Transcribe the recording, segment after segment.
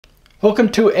Welcome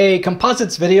to a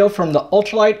composites video from the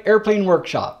Ultralight Airplane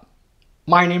Workshop.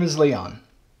 My name is Leon.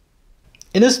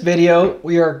 In this video,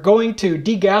 we are going to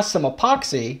degas some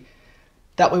epoxy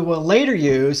that we will later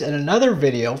use in another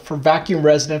video for vacuum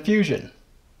resin infusion.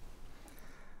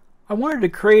 I wanted to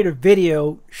create a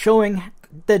video showing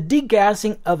the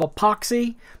degassing of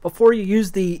epoxy before you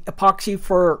use the epoxy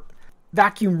for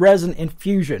vacuum resin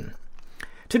infusion.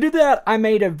 To do that, I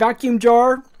made a vacuum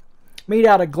jar made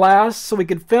out of glass so we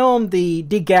could film the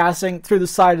degassing through the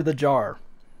side of the jar.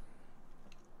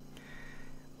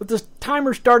 With the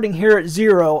timer starting here at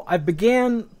 0, I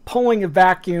began pulling a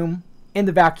vacuum in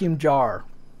the vacuum jar.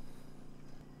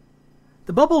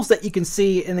 The bubbles that you can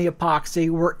see in the epoxy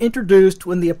were introduced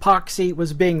when the epoxy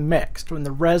was being mixed, when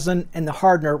the resin and the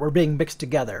hardener were being mixed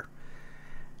together.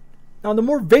 Now, the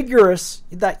more vigorous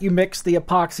that you mix the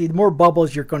epoxy, the more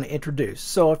bubbles you're going to introduce.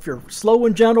 So if you're slow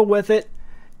and gentle with it,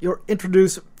 you'll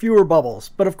introduce fewer bubbles,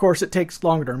 but of course it takes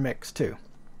longer to mix too.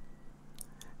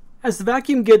 As the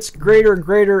vacuum gets greater and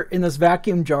greater in this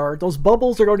vacuum jar, those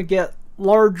bubbles are going to get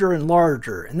larger and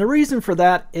larger. And the reason for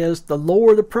that is the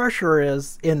lower the pressure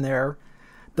is in there,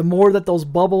 the more that those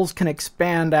bubbles can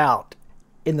expand out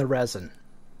in the resin.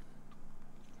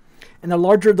 And the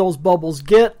larger those bubbles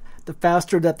get, the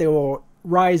faster that they will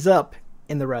rise up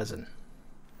in the resin.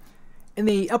 In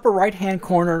the upper right hand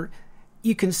corner,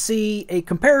 you can see a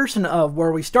comparison of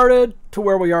where we started to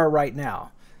where we are right now.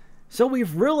 So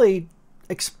we've really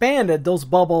expanded those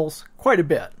bubbles quite a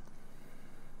bit.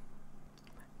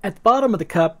 At the bottom of the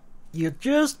cup, you're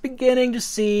just beginning to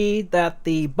see that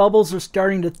the bubbles are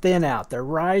starting to thin out. They're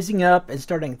rising up and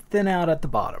starting to thin out at the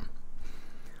bottom.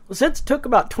 Well, since it took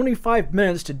about 25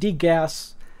 minutes to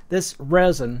degas this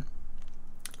resin,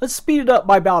 let's speed it up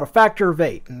by about a factor of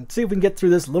 8 and see if we can get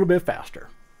through this a little bit faster.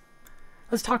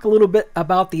 Let's talk a little bit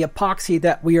about the epoxy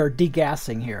that we are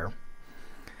degassing here.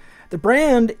 The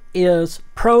brand is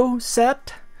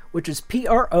ProSet, which is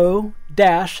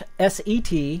Pro-Set.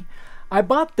 I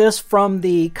bought this from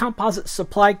the composite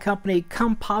supply company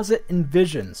Composite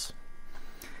Infusions.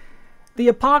 The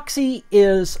epoxy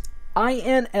is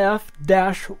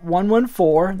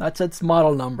INF-114, that's its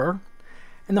model number.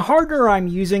 And the hardener I'm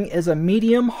using is a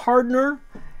medium hardener.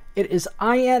 It is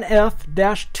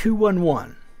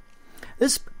INF-211.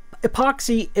 This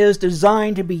epoxy is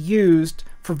designed to be used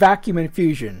for vacuum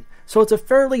infusion, so it's a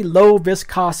fairly low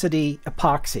viscosity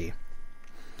epoxy.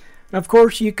 And of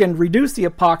course, you can reduce the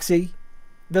epoxy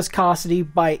viscosity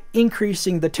by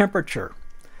increasing the temperature.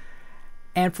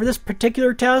 And for this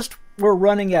particular test, we're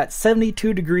running at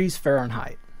 72 degrees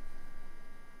Fahrenheit.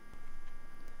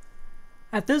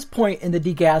 At this point in the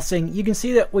degassing, you can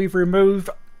see that we've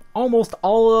removed almost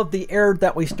all of the air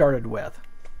that we started with.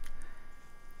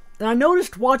 And I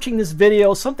noticed watching this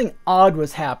video something odd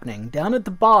was happening. Down at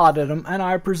the bottom, and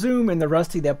I presume in the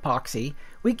rest of the epoxy,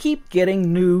 we keep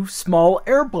getting new small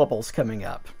air bubbles coming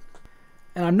up.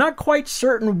 And I'm not quite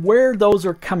certain where those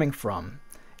are coming from.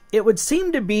 It would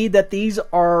seem to be that these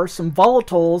are some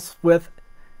volatiles with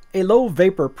a low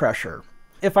vapor pressure.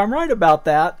 If I'm right about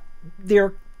that,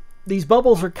 these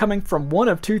bubbles are coming from one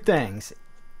of two things.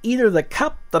 Either the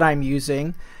cup that I'm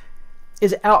using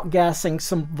is outgassing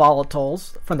some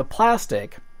volatiles from the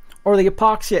plastic, or the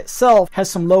epoxy itself has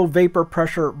some low vapor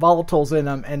pressure volatiles in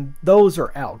them and those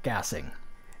are outgassing.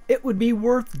 It would be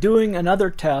worth doing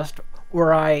another test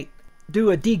where I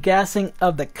do a degassing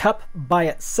of the cup by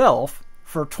itself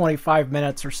for 25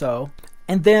 minutes or so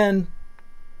and then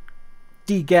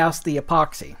degas the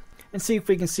epoxy and see if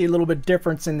we can see a little bit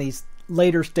difference in these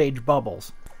later stage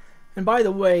bubbles. And by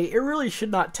the way, it really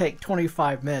should not take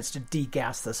 25 minutes to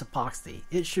degas this epoxy.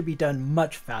 It should be done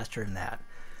much faster than that.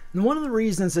 And one of the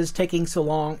reasons it's taking so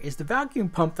long is the vacuum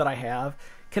pump that I have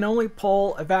can only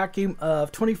pull a vacuum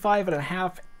of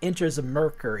 25.5 inches of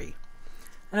mercury.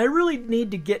 And I really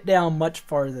need to get down much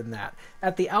farther than that.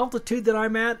 At the altitude that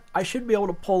I'm at, I should be able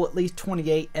to pull at least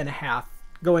 28.5,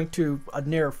 going to a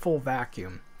near full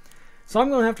vacuum. So I'm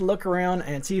going to have to look around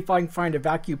and see if I can find a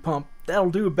vacuum pump that'll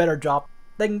do a better job.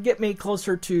 They can get me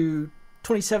closer to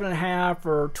 27.5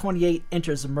 or 28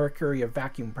 inches of mercury of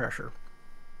vacuum pressure.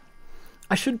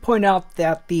 I should point out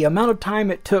that the amount of time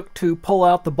it took to pull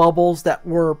out the bubbles that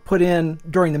were put in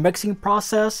during the mixing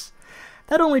process,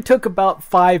 that only took about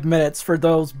 5 minutes for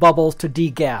those bubbles to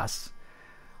degas.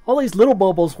 All these little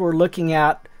bubbles we're looking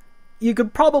at, you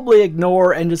could probably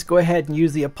ignore and just go ahead and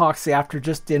use the epoxy after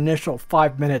just the initial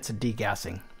 5 minutes of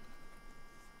degassing.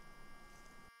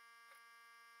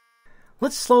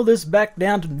 Let's slow this back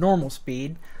down to normal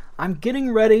speed. I'm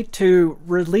getting ready to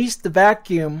release the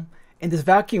vacuum in this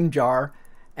vacuum jar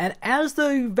And as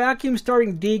the vacuum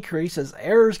starting to decrease, as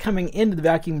air is coming into the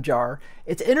vacuum jar,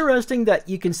 it's interesting that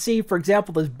you can see, for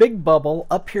example, this big bubble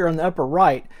up here on the upper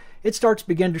right, it starts to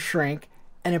begin to shrink.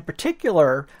 And in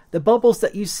particular, the bubbles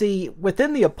that you see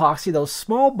within the epoxy, those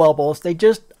small bubbles, they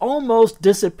just almost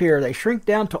disappear. They shrink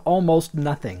down to almost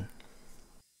nothing.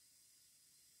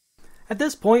 At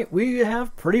this point, we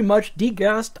have pretty much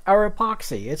degassed our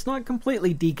epoxy. It's not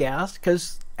completely degassed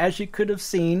because, as you could have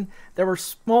seen, there were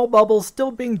small bubbles still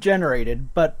being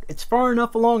generated, but it's far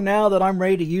enough along now that I'm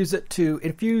ready to use it to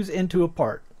infuse into a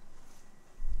part.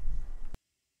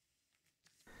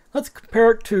 Let's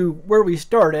compare it to where we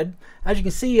started. As you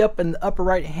can see up in the upper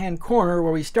right hand corner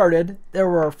where we started, there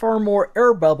were far more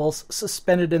air bubbles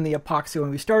suspended in the epoxy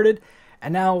when we started,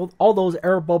 and now all those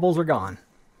air bubbles are gone.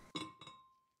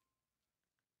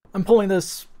 I'm pulling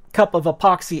this cup of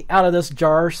epoxy out of this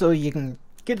jar so you can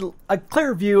get a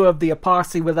clear view of the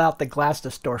epoxy without the glass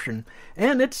distortion,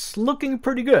 and it's looking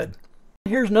pretty good.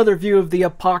 Here's another view of the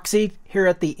epoxy here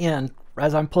at the end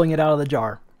as I'm pulling it out of the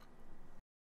jar.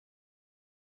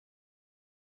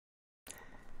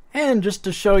 And just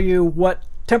to show you what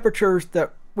temperatures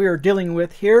that we are dealing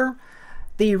with here,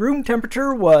 the room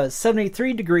temperature was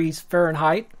 73 degrees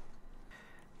Fahrenheit,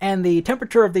 and the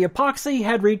temperature of the epoxy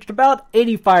had reached about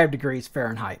 85 degrees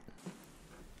Fahrenheit.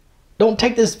 Don't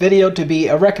take this video to be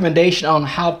a recommendation on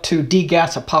how to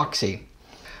degas epoxy.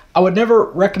 I would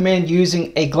never recommend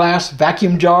using a glass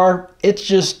vacuum jar. It's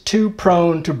just too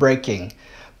prone to breaking.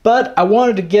 But I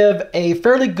wanted to give a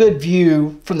fairly good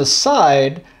view from the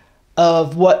side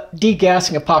of what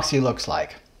degassing epoxy looks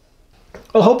like.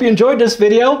 Well, I hope you enjoyed this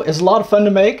video. It's a lot of fun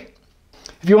to make.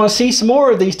 If you want to see some more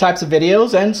of these types of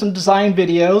videos and some design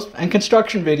videos and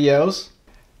construction videos,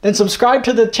 then subscribe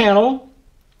to the channel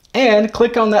and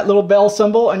click on that little bell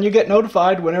symbol and you get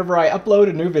notified whenever I upload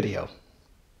a new video.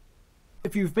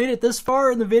 If you've made it this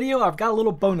far in the video, I've got a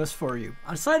little bonus for you.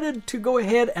 I decided to go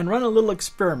ahead and run a little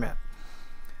experiment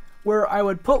where I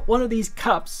would put one of these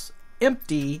cups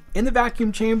empty in the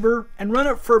vacuum chamber and run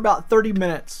it for about 30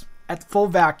 minutes at full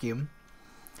vacuum.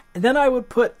 And then I would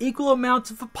put equal amounts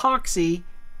of epoxy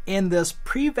in this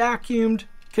pre-vacuumed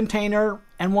container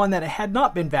and one that had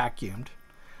not been vacuumed.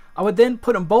 I would then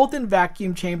put them both in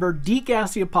vacuum chamber,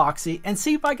 degas the epoxy, and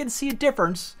see if I can see a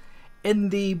difference in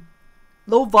the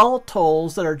low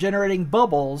volatiles that are generating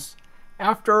bubbles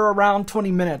after around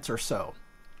 20 minutes or so.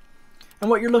 And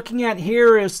what you're looking at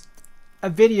here is a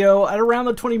video at around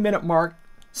the 20-minute mark,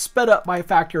 sped up by a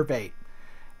factor of 8.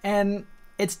 And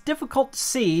it's difficult to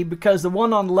see because the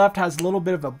one on the left has a little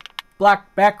bit of a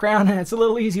black background and it's a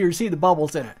little easier to see the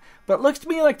bubbles in it. But it looks to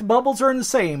me like the bubbles are in the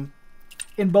same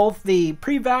in both the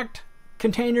pre-vac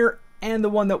container and the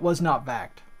one that was not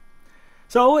vac.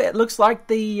 So it looks like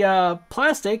the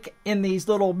plastic in these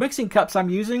little mixing cups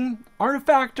I'm using aren't a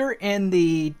factor in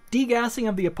the degassing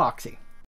of the epoxy.